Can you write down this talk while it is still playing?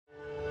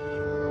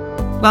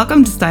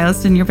Welcome to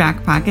Stylist in Your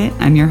Back Pocket.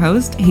 I'm your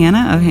host,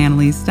 Hannah of Hannah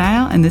Lee's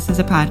Style, and this is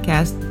a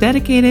podcast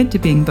dedicated to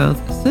being both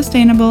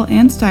sustainable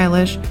and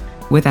stylish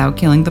without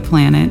killing the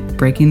planet,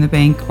 breaking the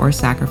bank, or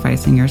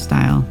sacrificing your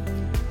style.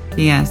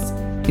 Yes,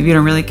 if you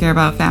don't really care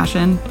about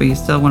fashion, but you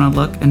still want to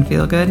look and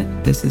feel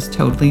good, this is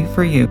totally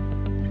for you.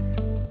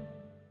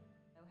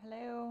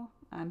 Hello,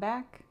 I'm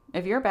back.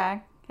 If you're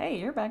back, hey,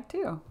 you're back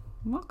too.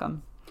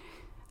 Welcome.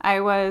 I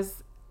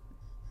was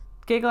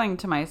giggling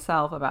to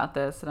myself about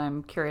this, and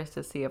I'm curious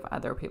to see if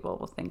other people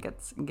will think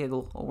it's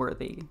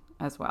giggle-worthy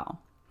as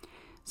well.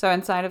 So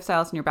inside of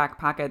Stylist in Your Back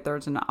Pocket,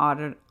 there's an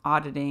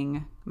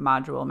auditing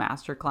module,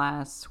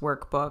 masterclass,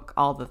 workbook,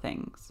 all the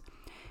things.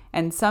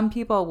 And some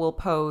people will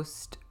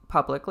post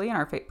publicly in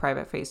our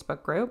private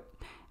Facebook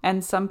group,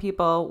 and some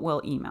people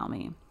will email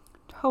me.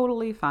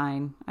 Totally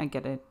fine. I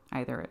get it.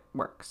 Either it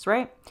works,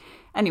 right?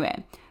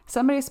 Anyway,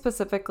 somebody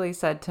specifically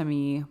said to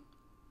me,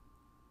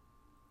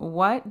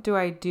 what do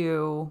I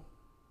do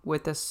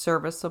with the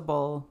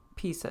serviceable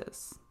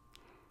pieces?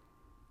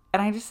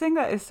 And I just think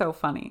that is so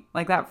funny.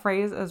 Like, that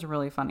phrase is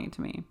really funny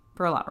to me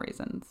for a lot of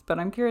reasons, but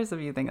I'm curious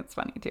if you think it's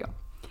funny too.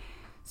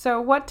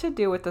 So what to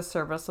do with the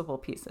serviceable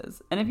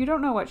pieces? And if you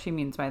don't know what she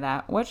means by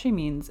that, what she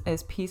means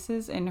is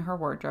pieces in her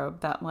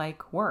wardrobe that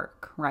like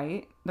work,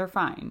 right? They're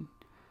fine.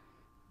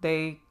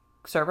 They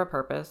serve a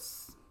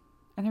purpose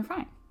and they're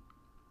fine.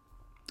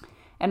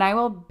 And I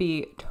will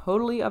be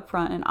totally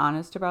upfront and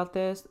honest about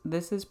this.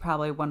 This is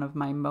probably one of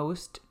my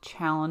most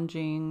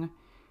challenging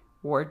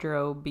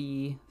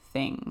wardrobe-y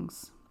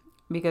things,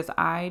 because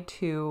I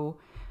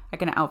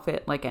can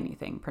outfit like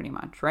anything pretty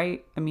much,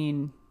 right? I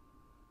mean,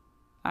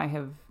 I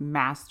have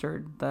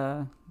mastered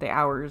the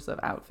hours of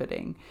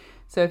outfitting.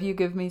 So if you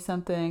give me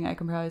something, I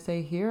can probably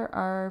say, here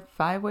are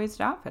 5 ways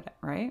to outfit it,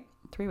 right?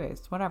 3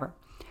 ways, whatever.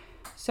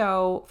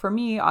 So for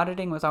me,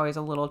 auditing was always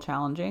a little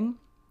challenging.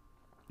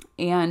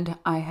 And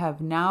I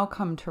have now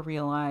come to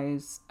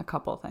realize a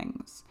couple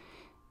things.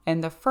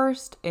 And the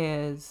first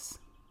is,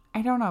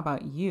 I don't know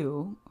about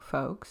you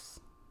folk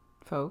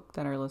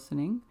that are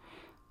listening,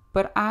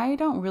 but I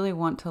don't really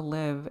want to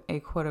live a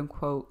quote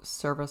unquote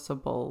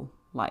serviceable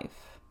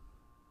life,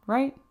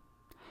 right?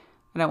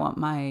 I don't want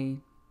my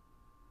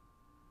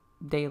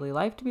daily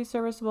life to be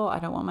serviceable. I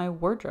don't want my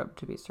wardrobe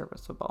to be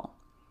serviceable.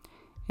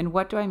 And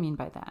what do I mean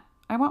by that?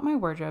 I want my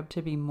wardrobe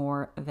to be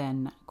more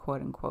than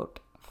quote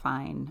unquote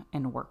fine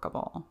and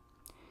workable.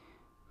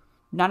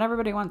 Not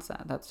everybody wants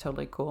that. That's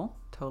totally cool.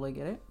 Totally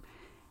get it.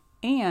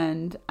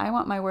 And I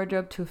want my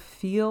wardrobe to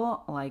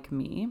feel like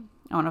me.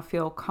 I want to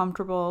feel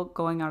comfortable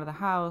going out of the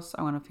house.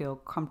 I want to feel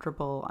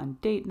comfortable on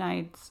date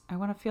nights. I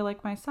want to feel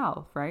like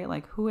myself, right?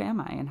 Like, who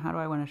am I and how do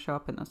I want to show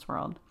up in this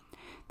world?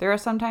 There are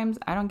sometimes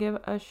I don't give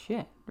a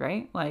shit,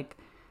 right? Like,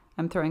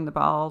 I'm throwing the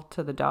ball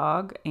to the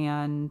dog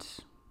and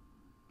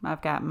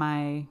I've got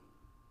my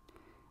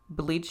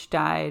bleach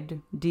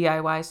dyed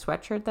DIY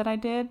sweatshirt that I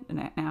did, and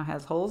it now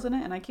has holes in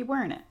it, and I keep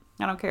wearing it.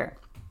 I don't care,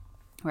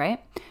 right?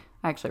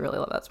 I actually really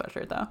love that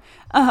sweatshirt though.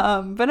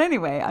 But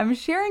anyway, I'm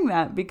sharing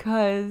that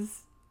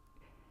because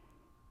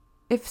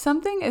if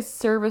something is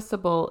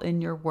serviceable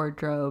in your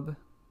wardrobe,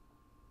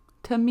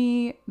 to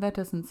me, that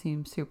doesn't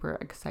seem super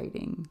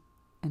exciting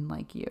and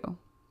like you.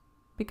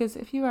 Because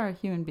if you are a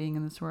human being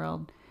in this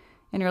world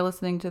and you're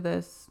listening to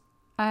this,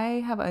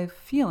 I have a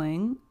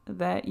feeling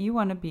that you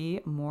want to be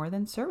more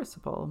than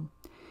serviceable.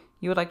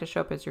 You would like to show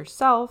up as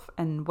yourself,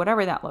 and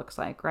whatever that looks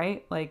like,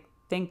 right? Like,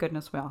 thank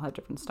goodness we all have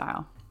different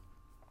style.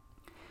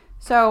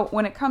 So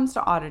when it comes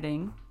to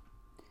auditing,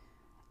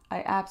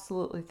 I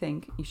absolutely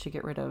think you should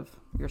get rid of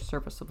your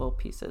serviceable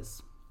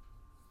pieces.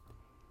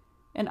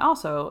 And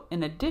also,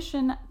 in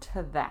addition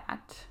to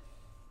that,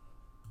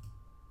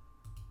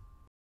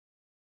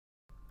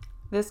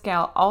 this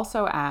gal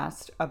also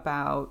asked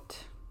about,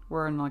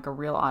 we're in like a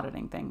real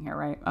auditing thing here,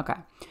 right? Okay.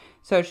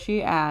 So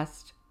she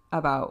asked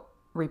about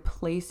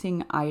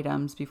replacing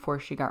items before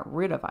she got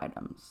rid of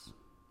items.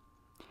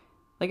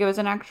 Like, it was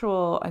an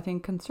actual, I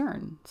think,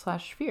 concern /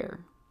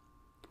 fear.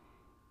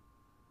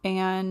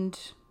 And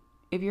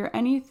if you're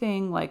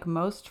anything like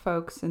most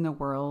folks in the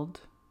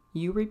world,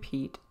 you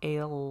repeat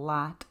a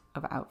lot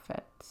of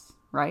outfits,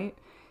 right?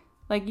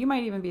 Like, you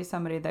might even be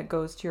somebody that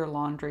goes to your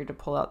laundry to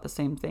pull out the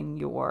same thing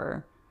you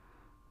wore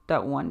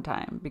that one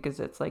time because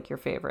it's like your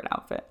favorite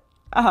outfit.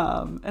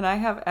 And I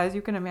have, as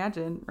you can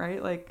imagine,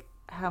 right? Like,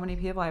 how many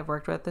people I've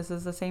worked with, this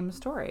is the same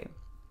story.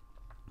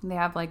 They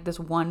have like this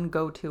one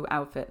go-to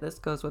outfit. This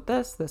goes with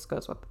this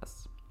goes with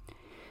this.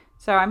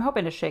 So I'm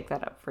hoping to shake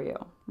that up for you,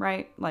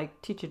 right?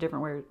 Like, teach you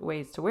different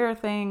ways to wear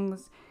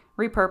things,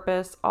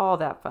 repurpose, all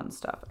that fun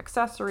stuff,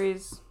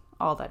 accessories,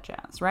 all that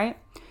jazz, right?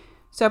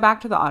 So back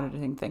to the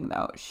auditing thing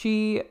though.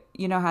 She,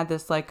 had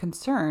this like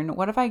concern.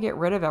 What if I get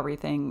rid of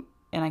everything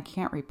and I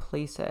can't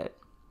replace it?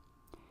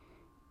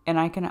 And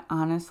I can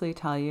honestly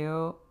tell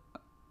you,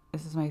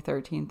 this is my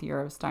 13th year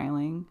of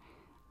styling.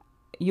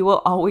 You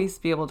will always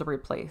be able to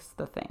replace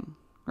the thing,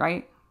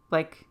 right?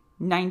 Like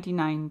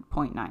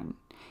 99.9.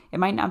 It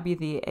might not be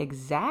the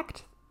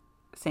exact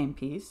same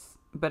piece,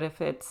 but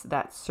if it's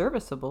that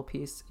serviceable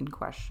piece in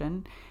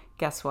question,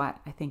 guess what?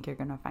 I think you're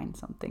going to find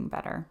something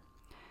better.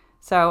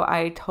 So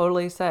I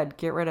totally said,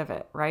 get rid of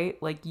it,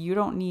 right? Like, you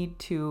don't need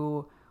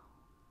to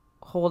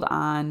hold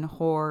on,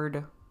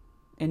 hoard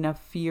in a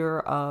fear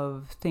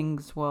of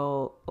things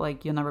will,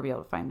 like, you'll never be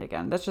able to find it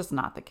again. That's just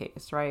not the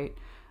case, right?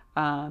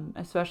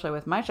 Especially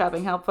with my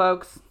shopping help,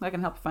 folks. I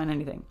can help you find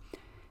anything.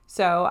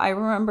 So I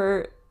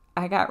remember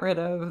I got rid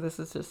of, this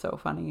is just so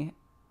funny.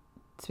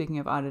 Speaking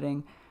of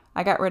auditing,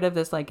 I got rid of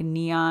this like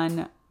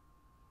neon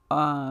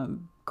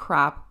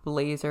crop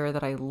blazer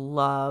that I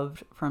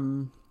loved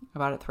from, I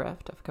bought it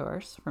thrift, of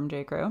course, from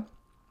J. Crew.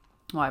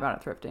 Well, I bought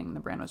it thrifting. The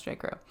brand was J.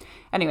 Crew.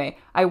 Anyway,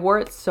 I wore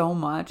it so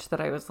much that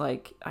I was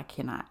like, I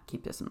cannot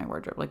keep this in my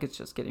wardrobe. Like, it's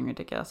just getting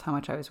ridiculous how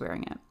much I was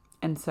wearing it.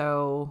 And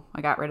so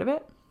I got rid of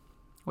it,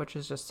 which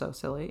is just so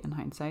silly in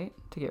hindsight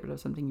to get rid of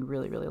something you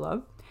really, really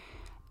love.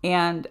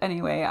 And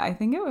anyway, I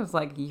think it was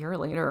like a year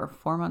later or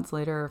 4 months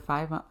later or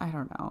 5 months. I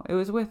don't know. It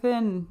was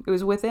within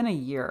a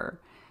year.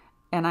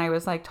 And I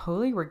was like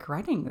totally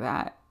regretting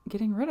that,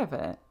 getting rid of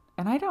it.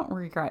 And I don't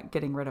regret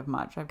getting rid of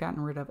much. I've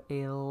gotten rid of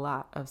a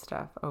lot of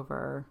stuff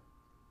over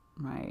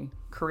my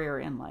career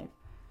in life.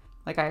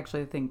 Like, I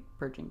actually think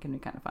purging can be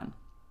kind of fun.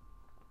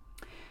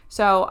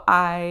 So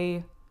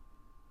I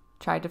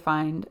tried to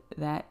find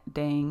that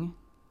dang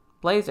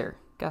blazer.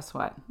 Guess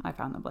what? I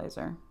found the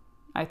blazer.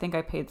 I think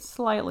I paid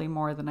slightly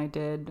more than I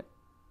did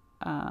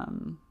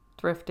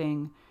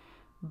thrifting,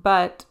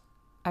 but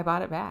I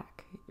bought it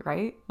back,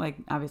 right? Like,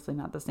 obviously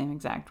not the same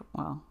exact,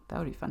 well, that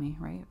would be funny,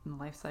 right? In the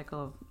life cycle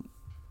of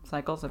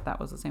cycles, if that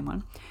was the same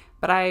one.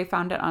 But I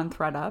found it on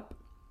ThreadUp,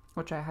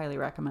 which I highly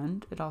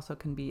recommend. It also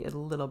can be a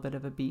little bit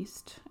of a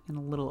beast and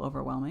a little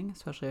overwhelming,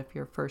 especially if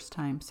you're first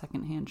time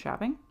secondhand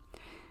shopping.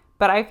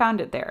 But I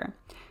found it there.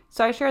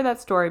 So I share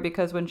that story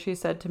because when she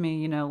said to me,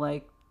 you know,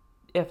 like,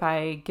 if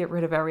I get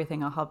rid of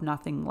everything, I'll have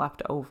nothing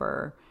left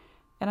over.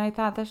 And I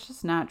thought, that's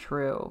just not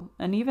true.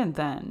 And even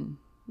then,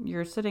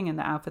 you're sitting in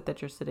the outfit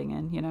that you're sitting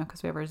in, you know,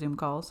 because we have our Zoom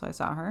calls. So I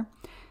saw her.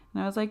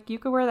 And I was like, you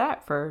could wear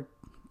that for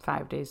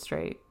 5 days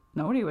straight.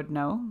 Nobody would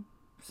know.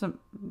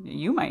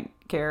 You might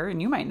care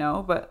and you might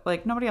know, but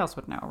like nobody else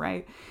would know,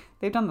 right?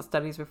 They've done the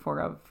studies before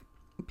of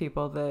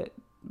people that,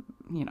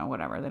 you know,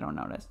 whatever, they don't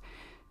notice.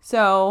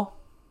 So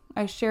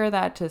I share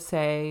that to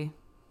say,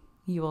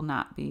 you will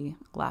not be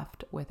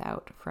left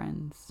without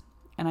friends.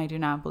 And I do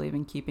not believe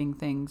in keeping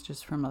things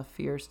just from a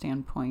fear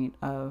standpoint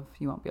of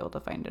you won't be able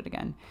to find it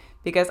again.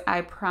 Because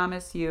I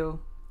promise you,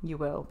 you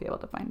will be able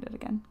to find it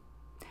again.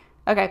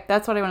 Okay,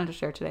 that's what I wanted to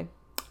share today.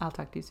 I'll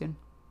talk to you soon.